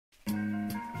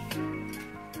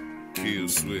Kill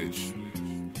switch.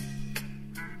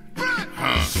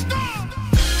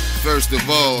 First of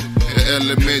all, in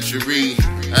elementary,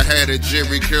 I had a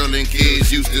Jerry curling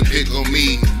kids used to pick on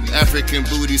me. African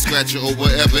booty scratcher or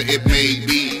whatever it may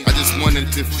be. I just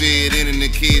wanted to fit in and the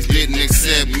kids didn't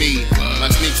accept me. My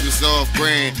sneaks was off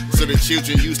brand, so the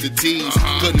children used to tease.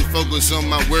 Couldn't focus on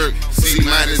my work, C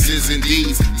minuses and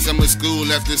D's. Summer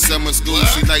school after summer school,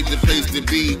 she liked the place to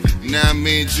be. Now I'm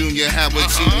in junior high with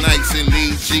cheap Nikes and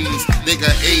lead jeans. They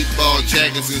got 8-ball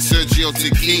jackets and Sergio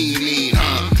Tacchini.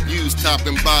 Used top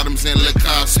and bottoms and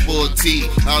Lacoste sport tee.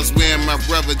 I was wearing my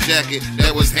brother jacket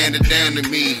that was handed down to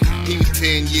me. He was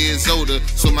 10 years older,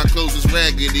 so my clothes was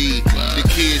raggedy. The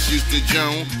kids used to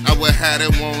joan, I would hide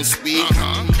and won't speak.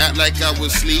 Act like I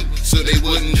was asleep, so they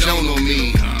wouldn't joan on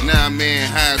me. Now I'm in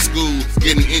high school,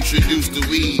 getting introduced to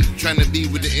weed. Trying to be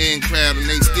with the in crowd and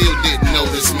they still didn't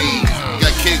notice me.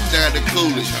 Got kicked out of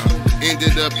college,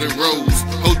 ended up in Rose.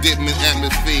 Whole different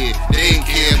atmosphere, they ain't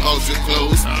care about your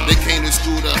clothes. They came to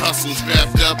school to hustle,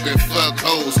 strapped up and fuck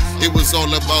hoes. It was all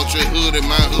about your hood and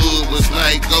my hood was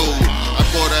like gold. I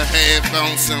bought a half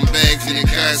ounce, some bags and it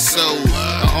got sold.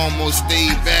 I almost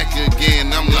stayed back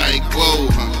again, I'm like whoa.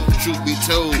 Truth be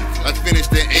told, I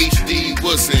finished the HD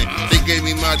Woodson. They gave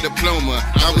me my diploma,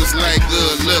 I was like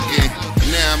good looking.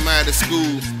 Now I'm out of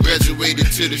school,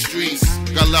 graduated to the streets.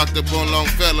 Got locked up on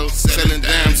Longfellow, selling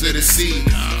dimes at the sea.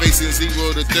 Facing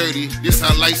 0 to 30, this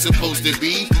how life's supposed to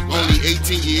be. Only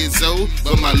 18 years old,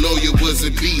 but my lawyer was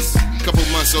a beast. Couple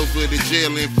months over to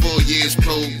jail and 4 years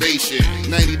probation.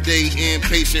 90-day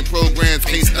inpatient programs,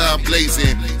 can't stop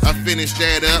blazing. I finished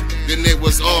that up, then it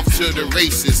was off to the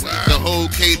races. The whole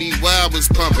KDY was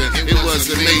pumping, it was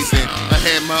amazing. I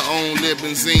had my own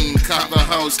limousine, Copper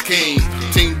House King.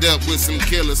 Teamed up with some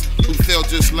killers who felt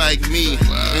just like me.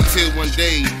 Until one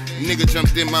day, nigga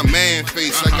jumped in my man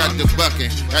face. I got the bucking,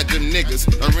 got them niggas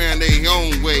around their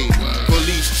own way.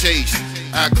 Police chased,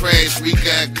 I crashed, we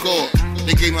got caught.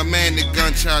 They gave my man the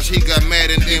gun charge, he got mad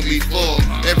and then we fought.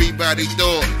 Everybody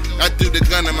thought I threw the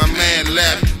gun in my man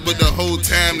lap, but the whole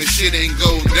time the shit ain't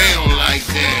go down like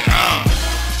that.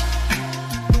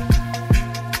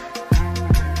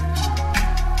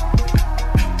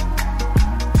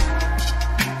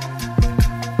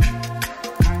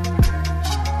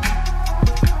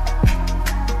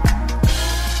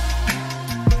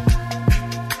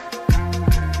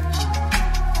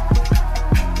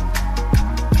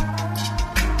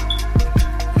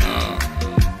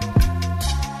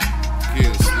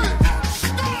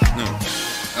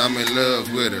 I'm in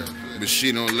love with her, but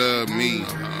she don't love me.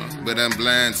 But I'm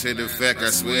blind to the fact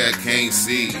I swear I can't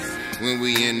see. When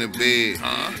we in the bed,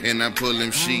 and I pull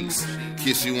them sheets,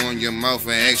 kiss you on your mouth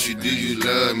and ask you, do you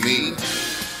love me?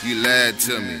 You lied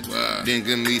to me, then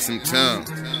give me some tongue.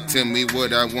 Tell me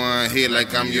what I want here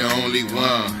like I'm your only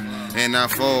one. And I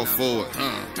fall for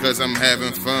it, cause I'm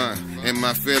having fun. And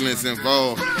my feelings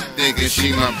involved, thinking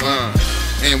she my bun.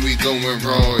 And we going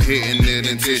raw, hitting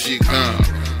it until she come.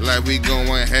 Like we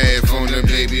going half on the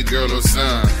baby girl or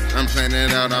son. I'm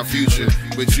planning out our future,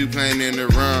 but you planning to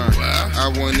run.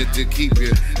 I wanted to keep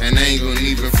you, and I ain't gonna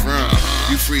even front.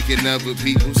 You freaking other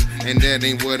people's, and that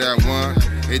ain't what I want.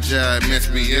 It just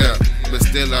messed me up, but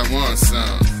still I want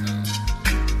some.